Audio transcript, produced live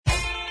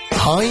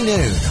High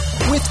Noon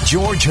with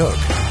George Hook.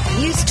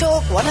 News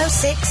Talk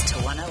 106 to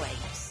 108.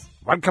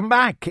 Welcome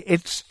back.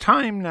 It's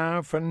time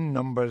now for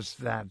Numbers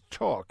That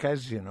Talk.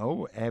 As you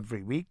know,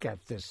 every week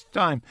at this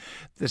time,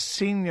 the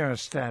senior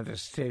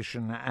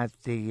statistician at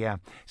the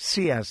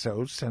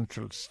CSO,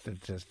 Central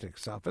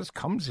Statistics Office,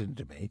 comes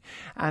into me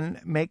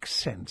and makes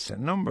sense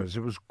in numbers.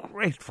 It was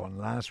great fun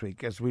last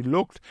week as we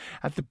looked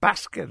at the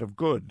basket of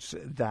goods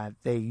that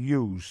they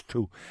use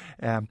to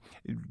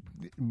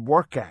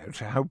work out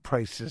how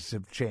prices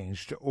have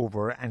changed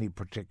over any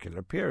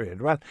particular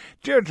period. Well,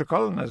 Deirdre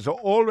Cullen, as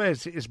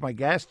always, is my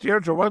guest.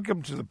 Deirdre,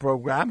 welcome to the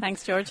programme.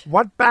 Thanks, George.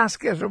 What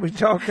basket are we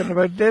talking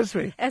about this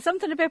week?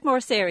 Something a bit more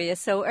serious.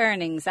 So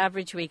earnings,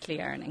 average weekly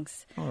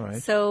earnings. All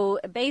right. So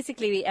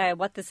basically how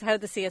the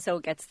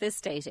CSO gets this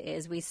data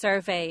is we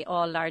survey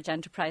all large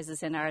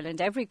enterprises in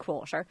Ireland every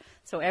quarter.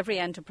 So every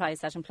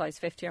enterprise that employs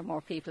 50 or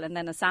more people, and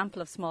then a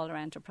sample of smaller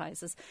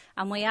enterprises.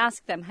 And we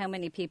ask them how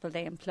many people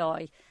they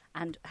employ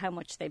and how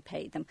much they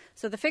pay them.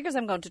 So the figures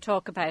I'm going to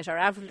talk about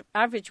are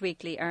average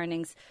weekly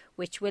earnings,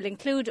 which will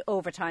include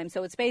overtime.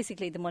 So it's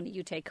basically the money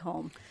you take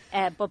home,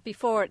 but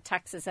before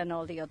taxes and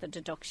all the other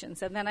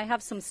deductions. And then I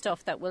have some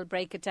stuff that will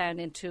break it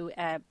down into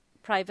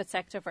private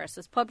sector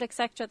versus public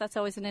sector. That's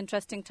always an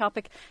interesting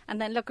topic.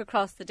 And then look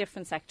across the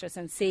different sectors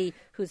and see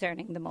who's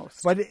earning the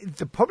most. But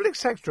the public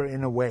sector,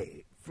 in a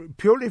way,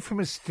 purely from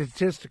a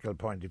statistical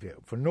point of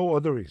view, for no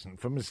other reason,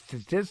 from a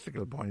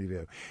statistical point of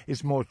view,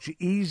 is much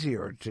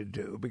easier to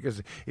do,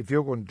 because if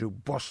you're going to do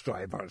bus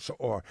drivers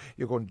or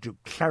you're going to do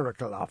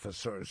clerical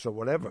officers or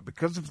whatever,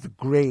 because of the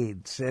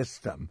grade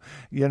system,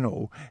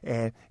 you've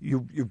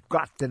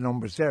got the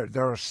numbers there.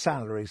 There are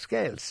salary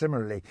scales.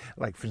 Similarly,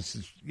 like for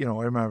instance, I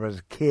remember as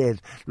a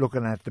kid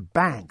looking at the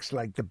banks,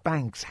 like the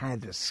banks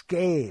had a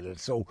scale.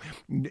 So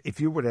if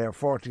you were there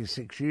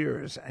 46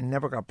 years and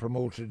never got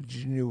promoted,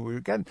 you knew you were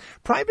getting.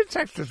 Private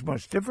sector is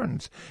much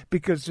different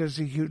because there's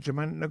a huge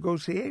amount of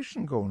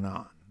negotiation going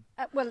on.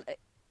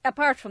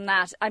 Apart from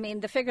that, I mean,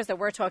 the figures that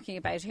we're talking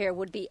about here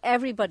would be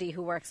everybody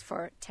who works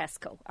for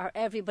Tesco or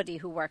everybody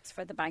who works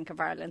for the Bank of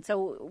Ireland.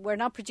 So we're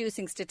not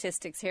producing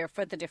statistics here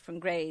for the different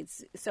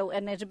grades.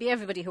 And it'll be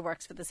everybody who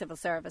works for the civil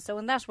service. So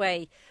in that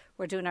way,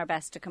 we're doing our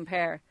best to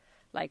compare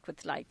like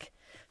with like.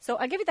 So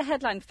I'll give you the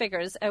headline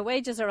figures.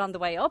 Wages are on the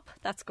way up.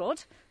 That's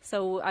good.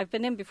 So I've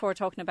been in before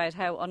talking about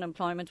how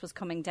unemployment was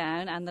coming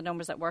down and the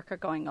numbers at work are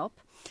going up.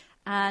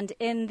 And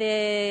in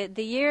the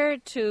year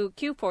to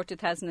Q4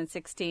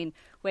 2016,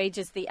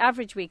 wages, the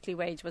average weekly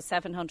wage was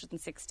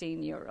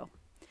 €716.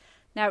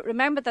 Now,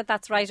 remember that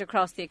that's right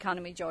across the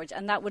economy, George,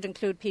 and that would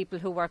include people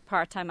who work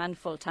part-time and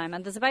full-time.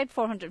 And there's about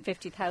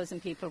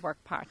 450,000 people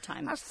work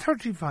part-time. That's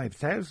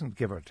 35,000,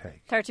 give or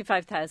take.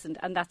 35,000,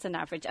 and that's an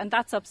average. And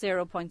that's up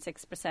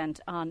 0.6%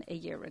 on a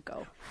year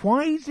ago.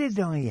 Why did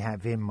I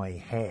have in my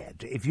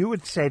head, if you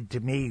had said to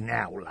me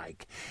now,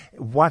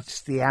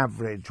 what's the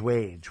average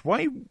wage?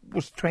 Why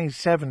was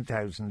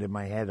 27,000 in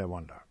my head, I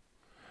wonder?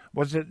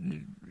 Was it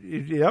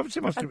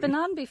obviously must have been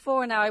on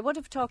before now. I would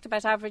have talked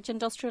about average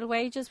industrial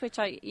wages, which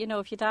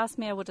if you'd asked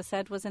me, I would have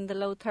said was in the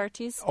low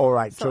 30s. All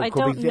right. So I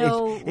don't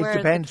know where it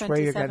depends where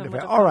you're getting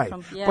it. All right.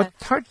 Yeah. But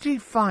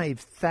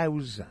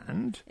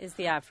 35,000 is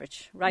the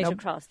average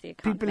across the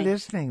economy. People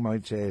listening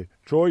might say,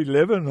 try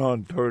living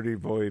on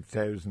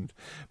 35,000.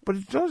 But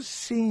it does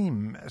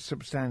seem a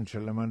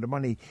substantial amount of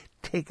money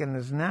taken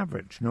as an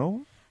average,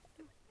 no?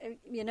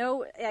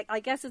 I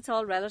guess it's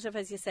all relative,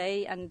 as you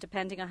say, and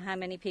depending on how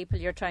many people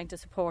you're trying to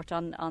support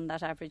on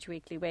that average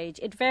weekly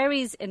wage. It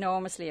varies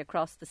enormously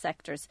across the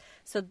sectors.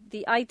 So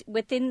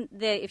within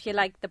the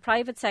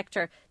private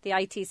sector, the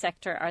IT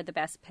sector are the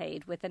best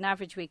paid, with an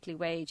average weekly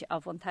wage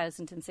of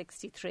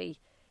 €1,063.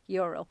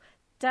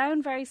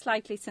 Down very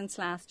slightly since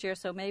last year,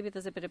 so maybe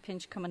there's a bit of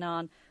pinch coming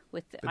on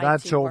with the IT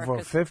that's workers.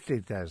 Over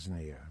 50,000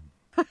 a year.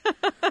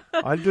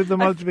 I'll do the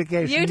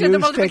multiplication. You do the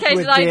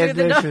multiplication, I do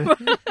the number.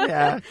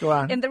 Yeah, go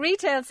on. In the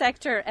retail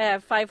sector,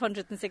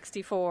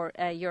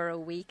 €564 a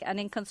week, and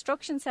in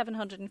construction,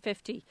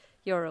 €750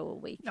 a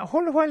week. Now,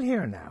 hold a while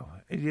here now.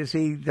 You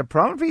see, the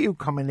problem for you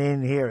coming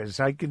in here is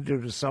I can do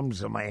the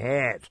sums in my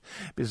head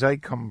because I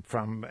come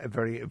from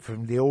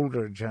the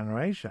older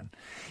generation.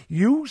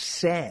 You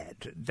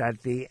said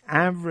that the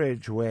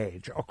average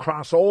wage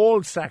across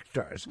all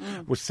sectors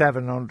was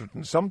 700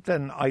 and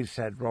something. I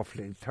said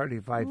roughly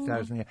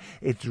 35,000 a year.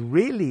 It's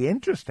really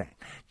interesting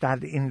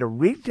that in the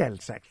retail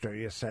sector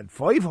you said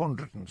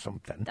 500 and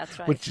something. That's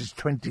right. Which is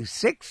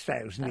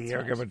 26,000 a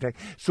year, give or take.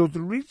 So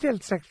the retail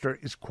sector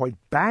is quite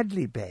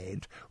badly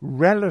paid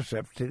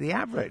relative to the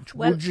average.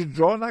 Well, would you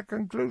draw that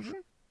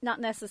conclusion? Not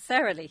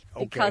necessarily,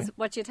 Okay. because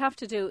what you'd have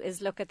to do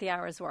is look at the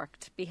hours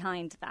worked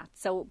behind that.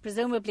 So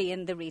presumably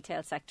in the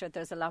retail sector,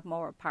 there's a lot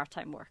more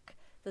part-time work.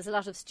 There's a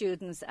lot of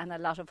students and a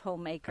lot of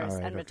homemakers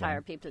and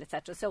retired people,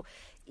 etc. So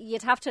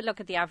you'd have to look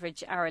at the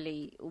average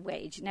hourly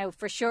wage. Now,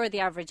 for sure, the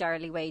average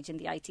hourly wage in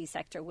the IT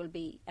sector will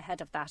be ahead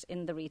of that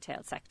in the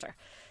retail sector.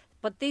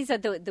 But these are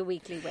the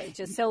weekly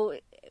wages. So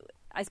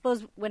I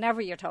suppose whenever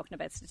you're talking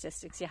about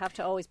statistics, you have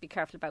to always be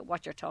careful about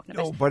what you're talking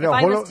about. No, but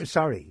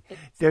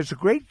there's a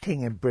great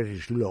thing in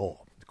British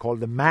law called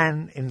The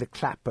Man in the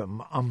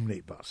Clapham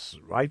Omnibus,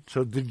 right?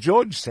 So the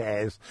judge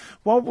says,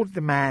 what would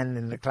the man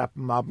in the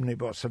Clapham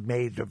Omnibus have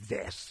made of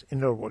this?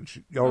 In other words,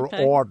 your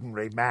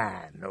ordinary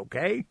man,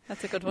 okay?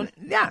 That's a good one.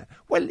 Yeah.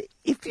 Well,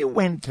 if you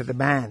went to the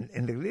man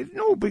in the...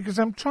 No, because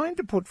I'm trying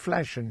to put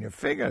flesh in your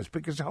figures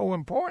because how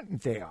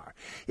important they are.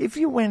 If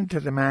you went to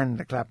the man in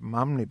the Clapham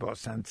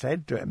Omnibus and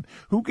said to him,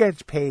 who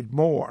gets paid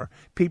more,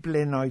 people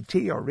in IT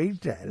or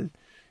retail,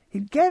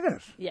 he'd get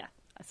it. Yeah.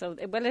 So,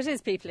 well, it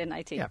is people in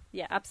IT.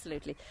 Yeah,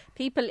 absolutely.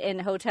 People in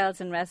hotels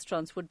and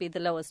restaurants would be the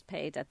lowest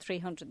paid at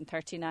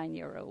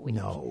 €339 a week.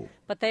 No.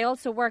 But they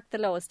also work the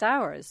lowest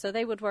hours. So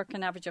they would work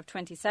an average of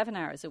 27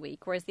 hours a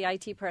week, whereas the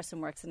IT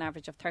person works an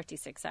average of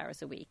 36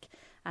 hours a week.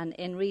 And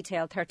in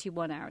retail,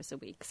 31 hours a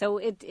week. So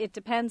it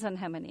depends on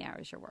how many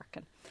hours you're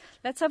working.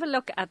 Let's have a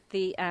look at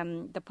the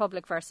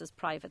public versus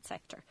private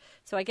sector.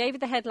 So I gave you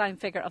the headline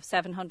figure of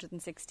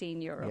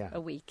 €716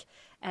 a week.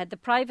 The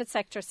private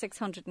sector,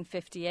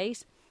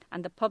 658.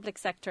 And the public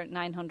sector,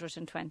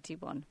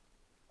 921.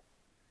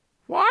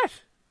 What?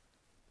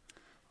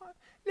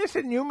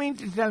 Listen, you mean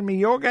to tell me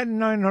you're getting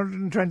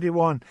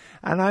 921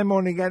 and I'm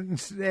only getting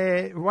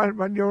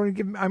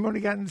I'm only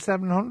getting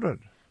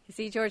 700? You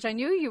see, George, I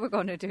knew you were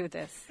going to do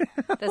this.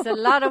 There's a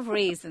lot of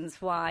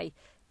reasons why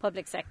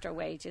public sector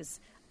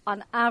wages,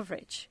 on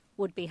average,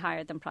 would be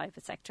higher than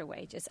private sector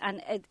wages.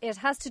 And it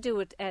has to do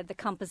with the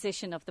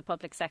composition of the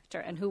public sector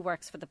and who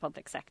works for the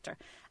public sector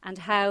and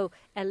how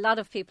a lot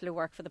of people who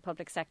work for the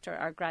public sector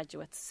are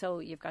graduates. So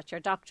you've got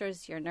your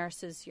doctors, your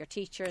nurses, your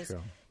teachers,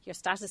 your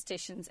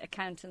statisticians,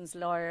 accountants,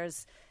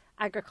 lawyers,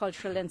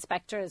 agricultural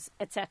inspectors,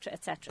 etc.,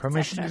 etc.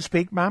 Permission to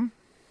speak, ma'am?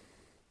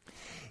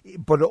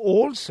 But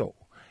also...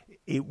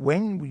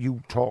 when you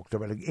talked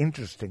about,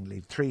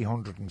 interestingly,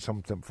 300 and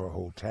something for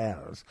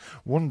hotels,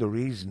 one of the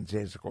reasons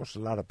is, of course, a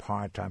lot of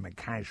part-time and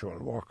casual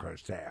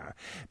workers there.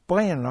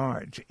 By and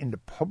large, in the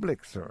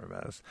public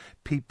service,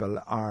 people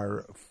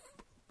are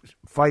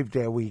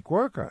 5-day-a-week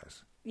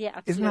workers. Yeah,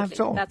 absolutely. Isn't that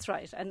so? That's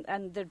right.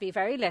 And there'd be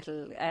very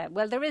little...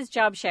 well, there is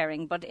job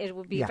sharing, but it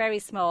would be very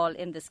small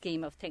in the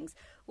scheme of things.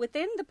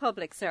 Within the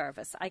public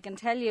service, I can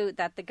tell you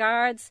that the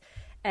guards...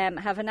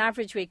 have an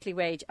average weekly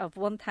wage of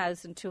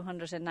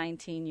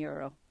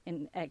 €1,219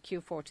 in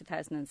Q4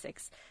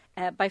 2006,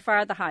 by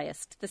far the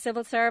highest. The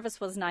civil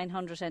service was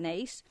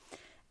 908,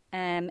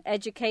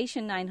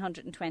 education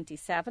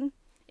 927,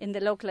 in the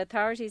local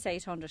authorities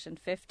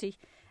 850,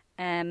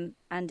 and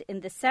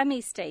in the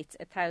semi-states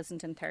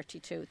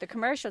 1,032. The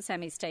commercial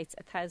semi-states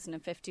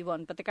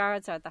 1,051, but the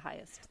guards are the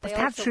highest. But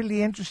that's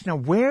really interesting. Now,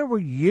 where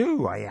were you,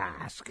 I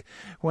ask,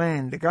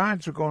 when the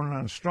guards were going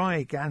on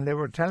strike and they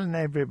were telling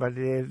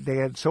everybody they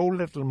had so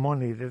little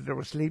money that they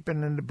were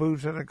sleeping in the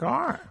boot of the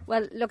car?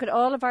 Well, look, at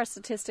all of our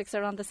statistics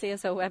are on the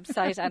CSO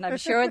website, and I'm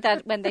sure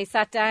that when they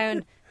sat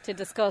down to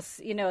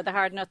discuss, the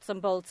hard nuts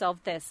and bolts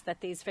of this,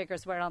 that these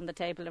figures were on the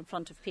table in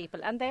front of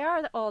people. And they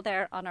are all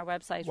there on our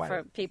website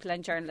for people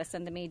and journalists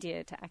and the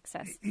media to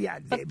access. Yeah,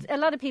 but a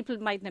lot of people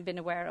mightn't have been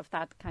aware of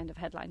that kind of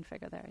headline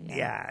figure there.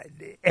 Yeah,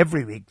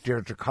 every week,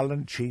 Deirdre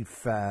Cullen,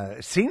 chief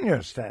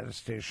senior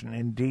statistician,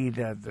 indeed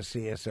the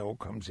CSO,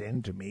 comes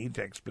in to me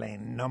to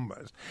explain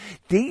numbers.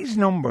 These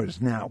numbers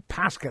now,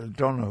 Pascal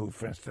Donoghue,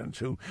 for instance,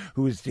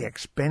 who is the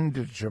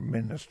expenditure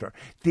minister,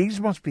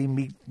 these must be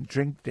meat and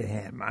drink to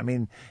him. I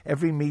mean,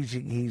 every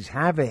meeting he's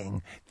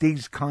having,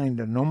 these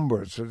kind of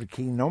numbers are the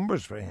key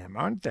numbers for him,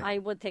 aren't they? I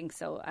would think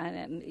so.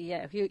 And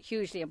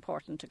hugely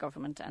important to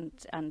government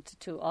and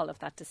to all of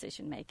that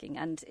decision making.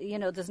 And,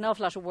 there's an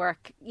awful lot of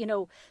work,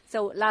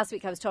 So last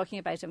week I was talking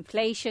about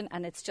inflation,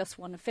 and it's just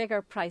one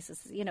figure.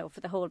 Prices,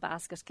 for the whole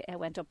basket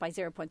went up by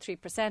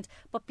 0.3%.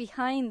 But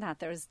behind that,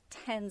 there's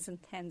tens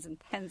and tens and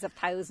tens of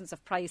thousands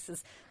of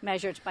prices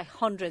measured by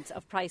hundreds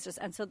of prices.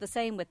 And so the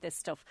same with this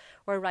stuff.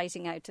 We're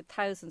writing out to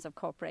thousands of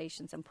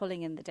corporations and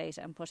pulling in the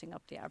data and putting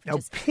up the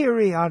averages. Now,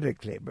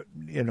 periodically, but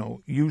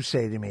you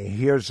say to me,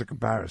 here's a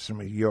comparison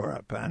with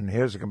Europe and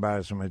here's a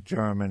comparison with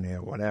Germany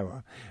or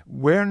whatever.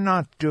 We're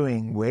not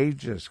doing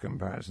wages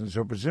comparisons,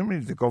 so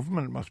presumably the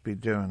government must be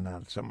doing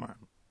that somewhere.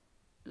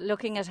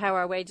 Looking at how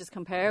our wages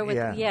compare with,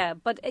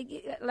 but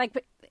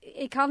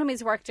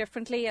economies work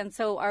differently, and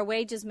so our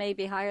wages may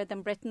be higher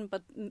than Britain,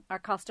 but our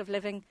cost of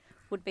living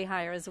would be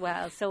higher as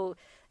well. So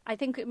I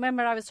think,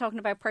 remember I was talking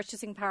about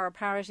purchasing power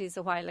parities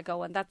a while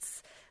ago, and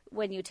that's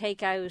when you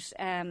take out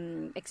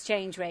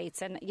exchange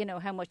rates and,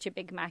 how much a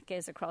Big Mac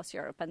is across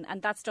Europe.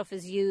 And that stuff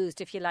is used,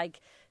 if you like,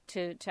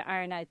 to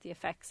iron out the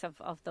effects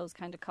of those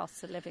kind of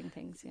costs of living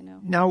things,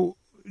 Now,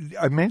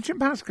 I mentioned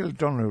Pascal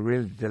Donoghue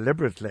really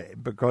deliberately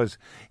because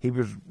he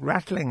was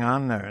rattling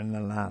on there in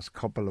the last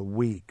couple of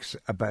weeks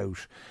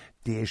about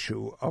the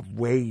issue of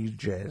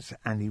wages,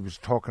 and he was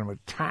talking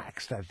about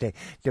tax, that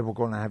they were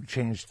going to have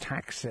changed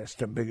tax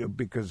system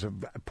because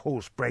of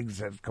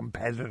post-Brexit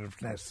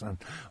competitiveness and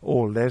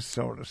all this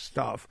sort of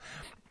stuff.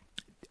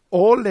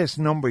 All this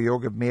number you're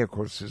giving me, of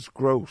course, is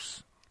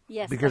gross.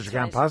 Yes, because that's you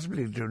can't right.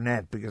 possibly do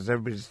net because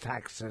everybody's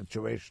tax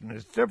situation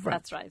is different.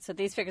 That's right. So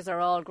these figures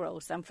are all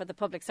gross, and for the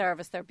public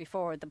service, they're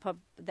before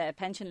the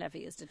pension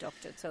levy is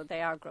deducted, so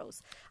they are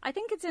gross. I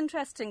think it's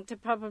interesting to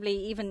probably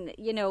even,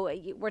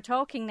 we're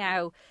talking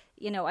now,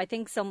 I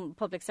think some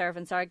public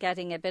servants are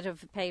getting a bit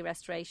of pay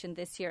restoration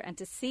this year, and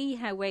to see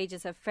how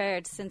wages have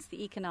fared since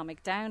the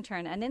economic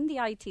downturn. And in the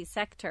IT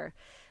sector,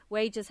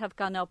 wages have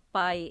gone up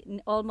by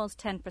almost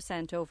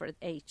 10% over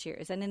 8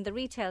 years, and in the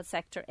retail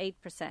sector,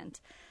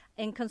 8%.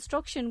 In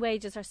construction,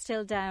 wages are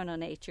still down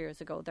on 8 years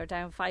ago. They're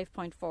down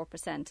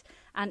 5.4%.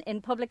 And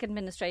in public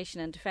administration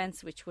and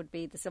defence, which would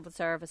be the civil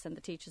service and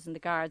the teachers and the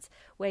guards,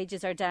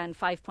 wages are down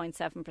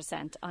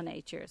 5.7% on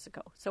 8 years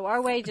ago. So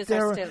our wages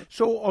are still...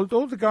 So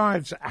although the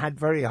guards had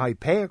very high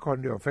pay,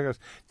 according to your figures,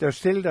 they're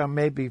still down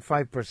maybe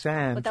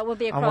 5%. But that would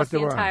be across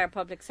the entire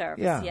public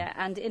service, yeah.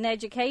 And in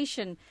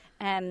education,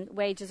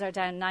 wages are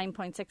down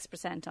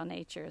 9.6% on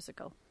 8 years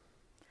ago.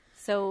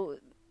 So,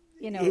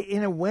 In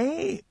a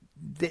way...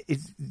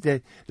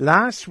 The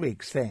last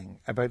week's thing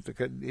about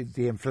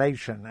the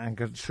inflation and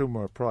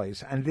consumer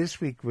price, and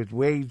this week with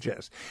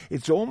wages,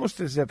 it's almost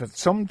as if at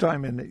some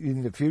time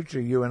in the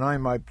future you and I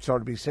might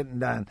sort of be sitting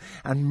down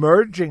and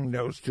merging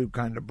those two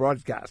kind of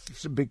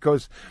broadcasts,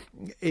 because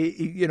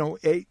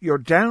you're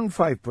down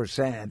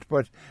 5%,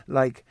 but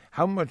like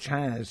how much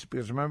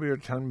because remember you were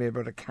telling me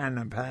about a can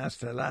of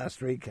pasta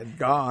last week had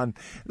gone,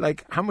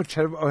 like how much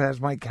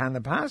has my can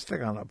of pasta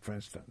gone up, for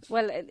instance?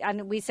 Well,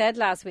 and we said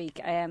last week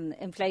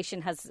inflation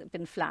has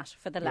been flat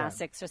for the last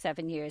 6 or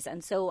 7 years,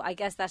 and so I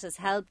guess that has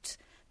helped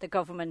the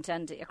government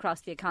and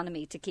across the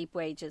economy to keep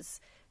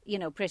wages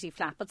pretty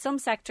flat. But some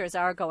sectors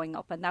are going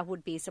up, and that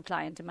would be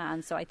supply and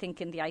demand. So I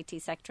think in the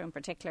IT sector in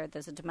particular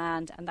there's a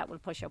demand, and that will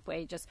push up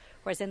wages,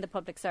 whereas in the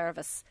public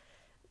service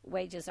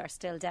wages are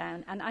still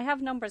down. And I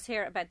have numbers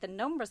here about the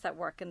numbers that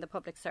work in the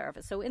public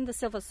service. So in the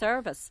civil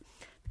service,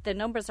 the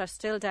numbers are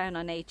still down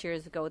on 8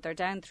 years ago. They're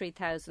down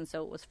 3,000,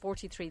 so it was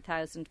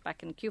 43,000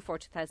 back in Q4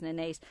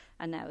 2008,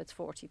 and now it's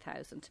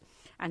 40,000.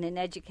 And in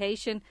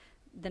education,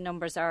 the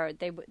numbers are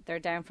they're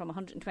down from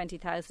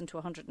 120,000 to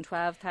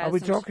 112,000. Are we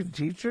talking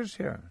teachers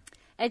here?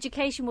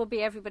 Education will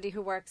be everybody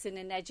who works in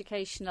an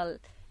educational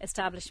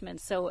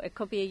establishment. So it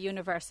could be a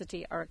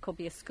university or it could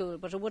be a school,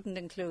 but it wouldn't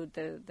include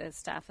the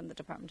staff in the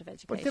Department of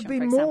Education. But there'd be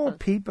more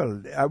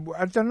people.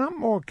 Are there not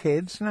more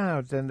kids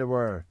now than there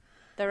were?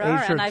 There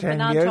are, and I've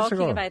been on talking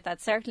ago? About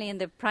that, certainly in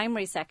the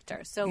primary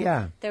sector. So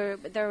yeah. there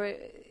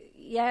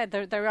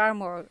are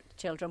more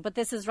children, but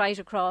this is right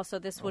across, so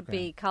this would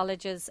be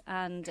colleges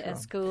and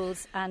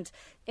schools, and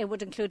it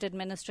would include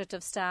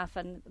administrative staff,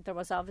 and there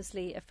was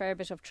obviously a fair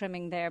bit of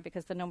trimming there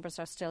because the numbers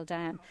are still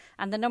down.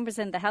 And the numbers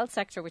in the health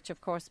sector, which of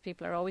course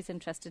people are always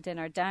interested in,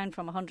 are down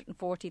from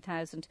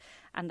 140,000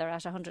 and they're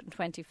at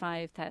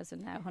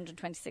 125,000 now,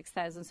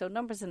 126,000. So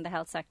numbers in the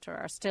health sector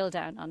are still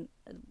down on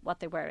what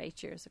they were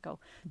 8 years ago.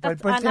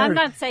 But and I'm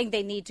not saying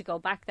they need to go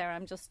back there,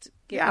 I'm just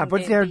giving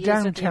but they're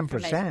down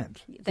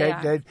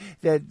 10%.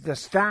 The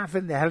staff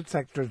in the health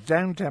sector is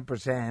down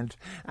 10%,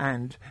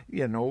 and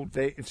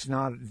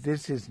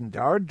this isn't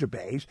our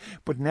debate,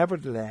 but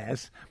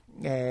nevertheless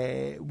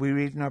we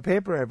read in our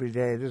paper every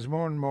day there's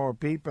more and more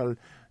people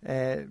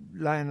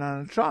lying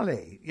on a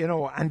trolley,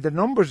 and the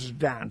numbers are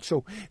down.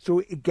 So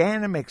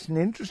again, it makes an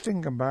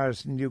interesting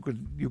comparison. You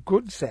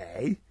could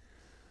say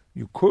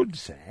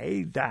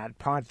that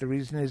part of the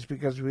reason is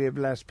because we have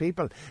less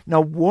people.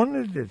 Now, one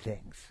of the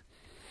things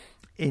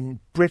in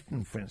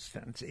Britain, for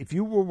instance, if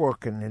you were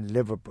working in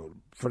Liverpool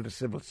for the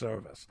civil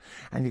service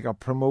and you got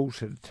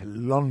promoted to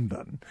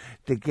London,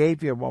 they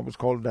gave you what was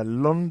called a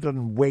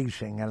London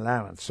waiting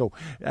allowance. So,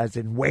 as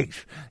in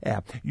wait,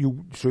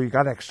 you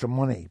got extra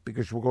money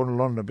because you were going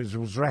to London because it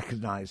was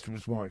recognised it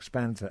was more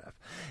expensive.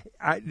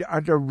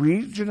 Are there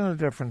regional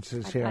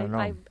differences here?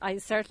 I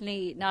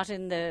certainly not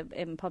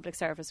in public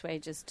service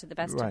wages, to the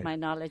best of my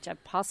knowledge.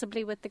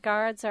 Possibly with the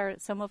guards or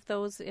some of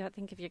those. I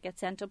think if you get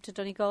sent up to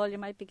Donegal, you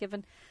might be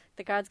given.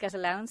 The guards get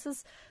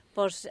allowances,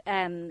 but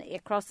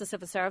across the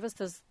civil service,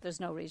 there's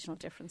no regional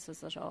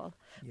differences at all.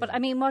 Yeah. But I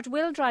mean, what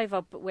will drive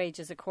up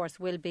wages, of course,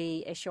 will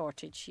be a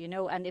shortage,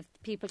 and if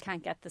people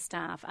can't get the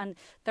staff, and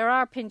there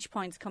are pinch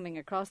points coming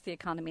across the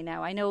economy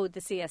now. I know the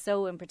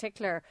CSO in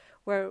particular,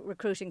 we're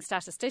recruiting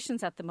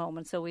statisticians at the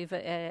moment, so we've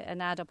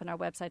an ad up on our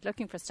website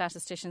looking for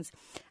statisticians,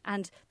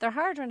 and they're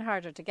harder and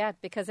harder to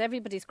get because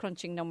everybody's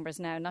crunching numbers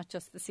now, not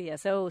just the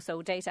CSO.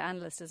 So data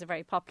analyst is a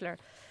very popular.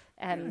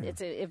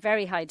 It's a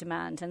very high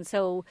demand, and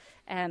so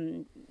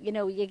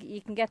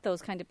you can get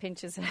those kind of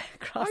pinches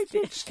across. I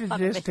did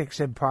statistics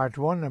in part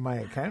 1 of my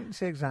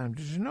accountancy exam.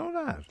 Did you know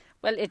that?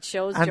 Well, it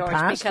shows, and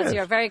George, because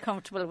you're very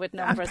comfortable with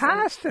numbers. And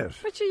passed it.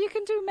 But you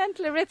can do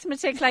mental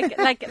arithmetic like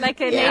an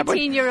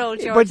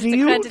 18-year-old, George. But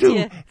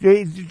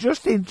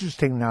just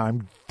interesting now,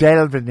 I'm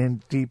delving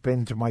in deep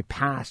into my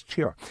past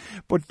here.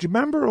 But do you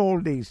remember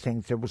all these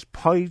things? There was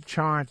pie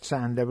charts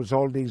and there was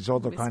all these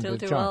other kinds of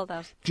charts. We still do all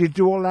that. Do you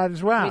do all that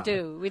as well?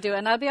 We do.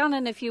 And I'll be on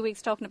in a few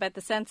weeks talking about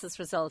the census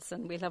results,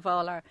 and we'll have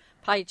all our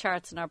pie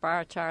charts and our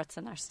bar charts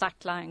and our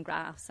stacked line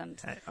graphs.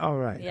 And all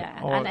right.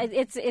 Yeah. And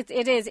it's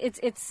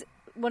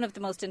one of the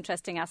most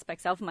interesting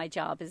aspects of my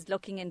job is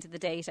looking into the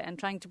data and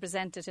trying to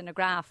present it in a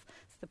graph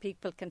so that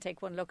people can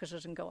take one look at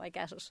it and go, I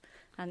get it.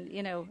 And,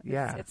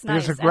 it's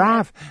nice. There's a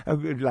graph,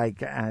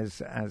 like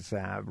as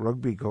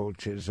rugby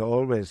coaches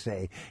always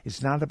say,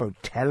 it's not about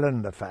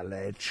telling the fella,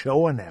 it's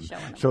showing him.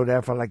 So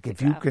therefore, like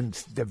if you can,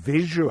 the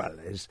visual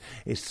is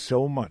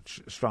so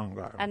much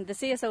stronger. And the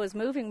CSO is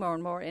moving more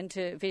and more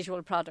into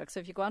visual products. So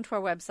if you go onto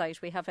our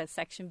website, we have a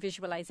section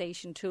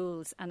visualization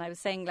tools. And I was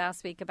saying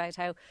last week about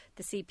how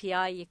the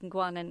CPI, you can go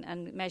on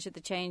and measure the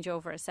change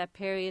over a set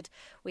period.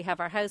 We have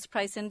our house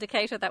price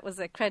indicator. That was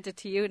a credit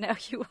to you. Now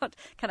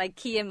can I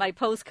key in my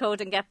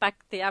postcode and get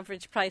back the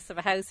average price of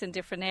a house in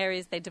different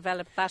areas? They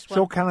developed that one.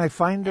 So can I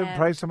find the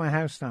price of my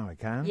house now? I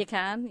can? You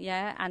can,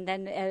 yeah. And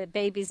then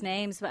babies'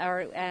 names,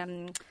 or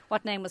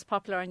what name was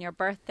popular on your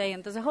birthday.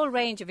 And there's a whole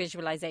range of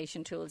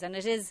visualization tools. And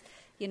it is,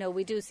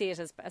 we do see it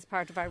as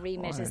part of our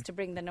remit is to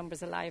bring the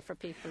numbers alive for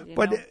people.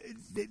 But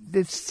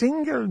the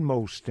single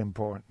most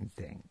important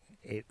thing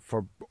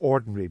for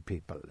ordinary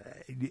people,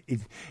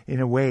 in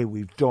a way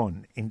we've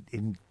done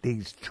in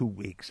these 2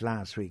 weeks,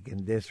 last week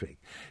and this week,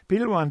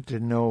 people want to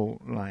know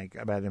like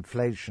about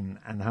inflation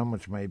and how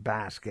much my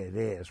basket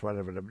is,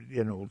 whatever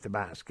the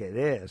basket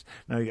is.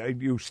 Now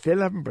you still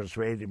haven't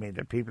persuaded me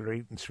that people are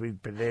eating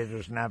sweet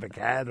potatoes and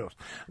avocados.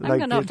 I'm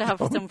going to have to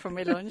have some for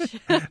my lunch.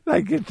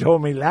 Like you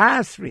told me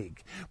last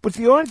week. But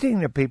the only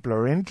thing that people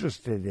are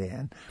interested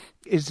in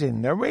is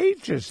in their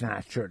wages,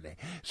 naturally.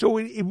 So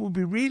it would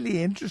be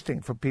really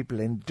interesting for people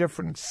in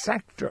different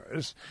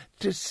sectors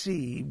to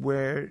see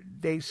where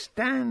they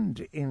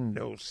stand in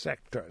those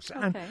sectors.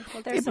 Okay, and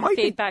well, there's some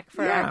feedback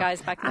for our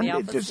guys back in the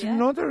office. There's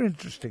another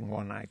interesting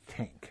one, I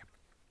think,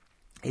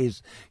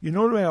 is, the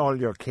way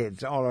all our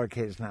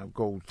kids now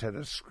go to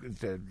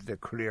the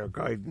career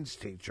guidance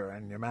teacher,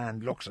 and your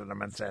man looks at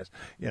them and says,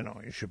 you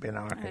should be an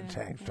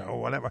architect or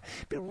whatever.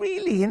 But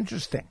really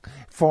interesting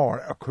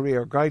for a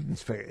career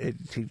guidance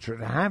teacher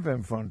to have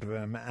in front of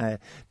him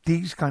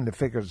these kind of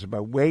figures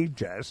about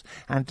wages,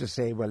 and to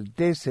say, well,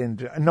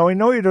 now I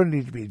know you don't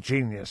need to be a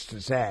genius to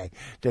say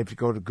that if you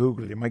go to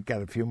Google you might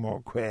get a few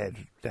more quid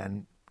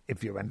than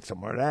if you went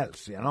somewhere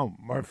else,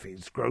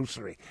 Murphy's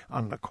grocery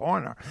on the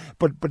corner.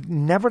 But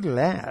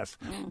nevertheless,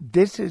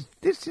 this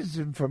is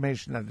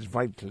information that is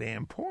vitally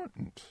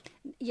important.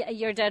 Yeah,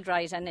 you're dead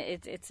right, and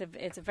it's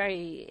a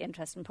very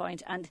interesting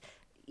point. And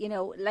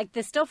like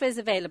the stuff is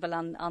available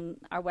on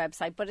our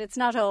website, but it's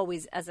not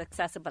always as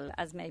accessible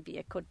as maybe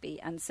it could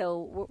be. And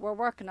so we're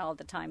working all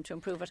the time to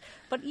improve it.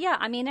 But yeah,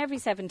 I mean, every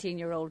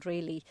 17-year-old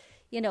really,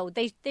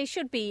 they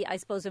should be, I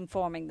suppose,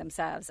 informing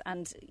themselves.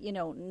 And,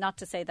 not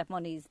to say that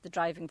money is the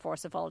driving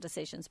force of all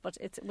decisions, but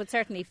it would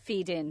certainly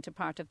feed into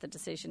part of the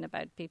decision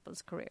about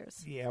people's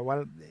careers. Yeah,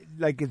 well,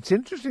 like it's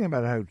interesting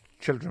about how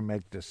children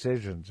make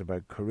decisions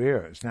about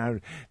careers. Now,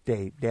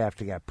 they have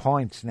to get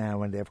points now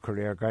when they have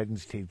career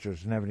guidance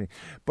teachers and everything.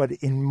 But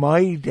in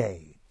my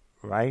day,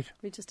 right?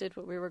 We just did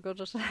what we were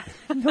good at.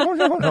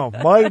 No.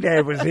 My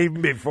day was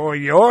even before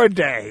your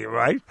day,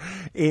 right?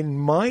 In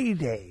my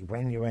day,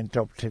 when you went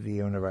up to the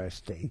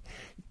university,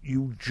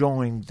 you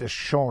joined the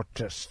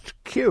shortest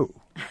queue.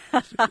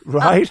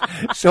 Right?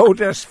 So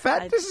this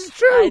is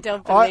true. I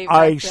don't believe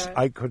that.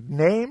 I could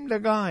name the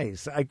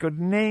guys. I could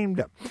name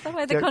them. Is that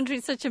why the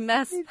country's such a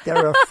mess?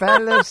 There are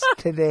fellas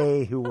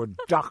today who were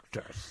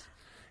doctors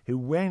who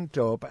went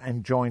up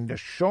and joined the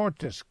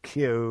shortest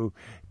queue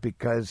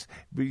because,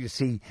 you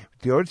see,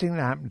 the other thing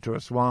that happened to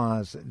us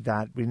was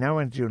that we now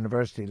went to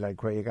university,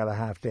 like where you got a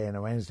half day on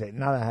a Wednesday.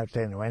 Not a half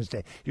day on a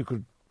Wednesday. You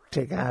could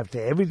take a half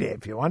day every day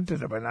if you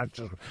wanted it, but not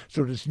just.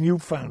 So this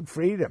newfound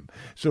freedom.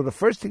 So the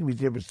first thing we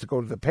did was to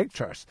go to the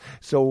pictures.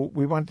 So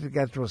we wanted to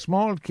get to a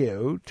small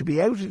queue to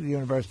be out of the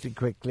university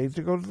quickly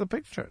to go to the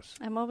pictures.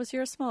 And what was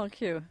your small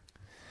queue?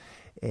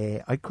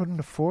 I couldn't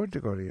afford to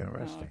go to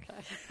university.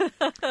 Oh,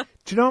 okay.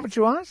 Do you know how much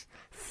it was?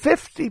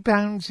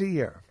 £50 a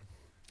year.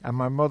 And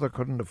my mother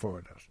couldn't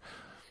afford it.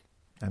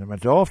 And I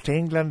went off to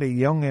England, a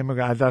young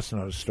immigrant. That's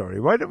another story.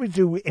 Why don't we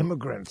do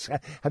immigrants?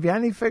 Have you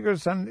any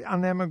figures on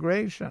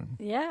immigration?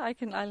 Yeah,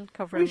 I'll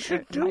cover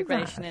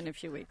immigration in a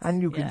few weeks.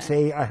 And you can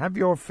say, I have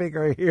your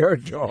figure here,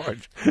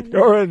 George.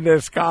 You're in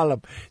this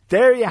column.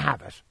 There you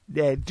have it.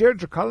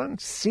 Deirdre Cullen,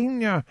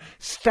 Senior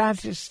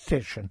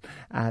Statistician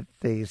at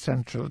the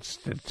Central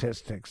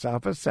Statistics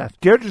Office.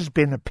 Deirdre's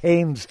been a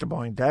pains to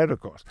point out,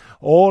 of course,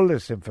 all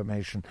this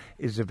information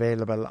is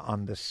available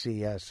on the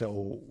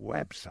CSO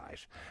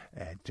website.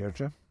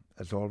 Deirdre,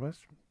 as always,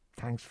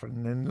 thanks for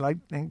an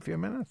enlightening few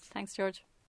minutes. Thanks, George.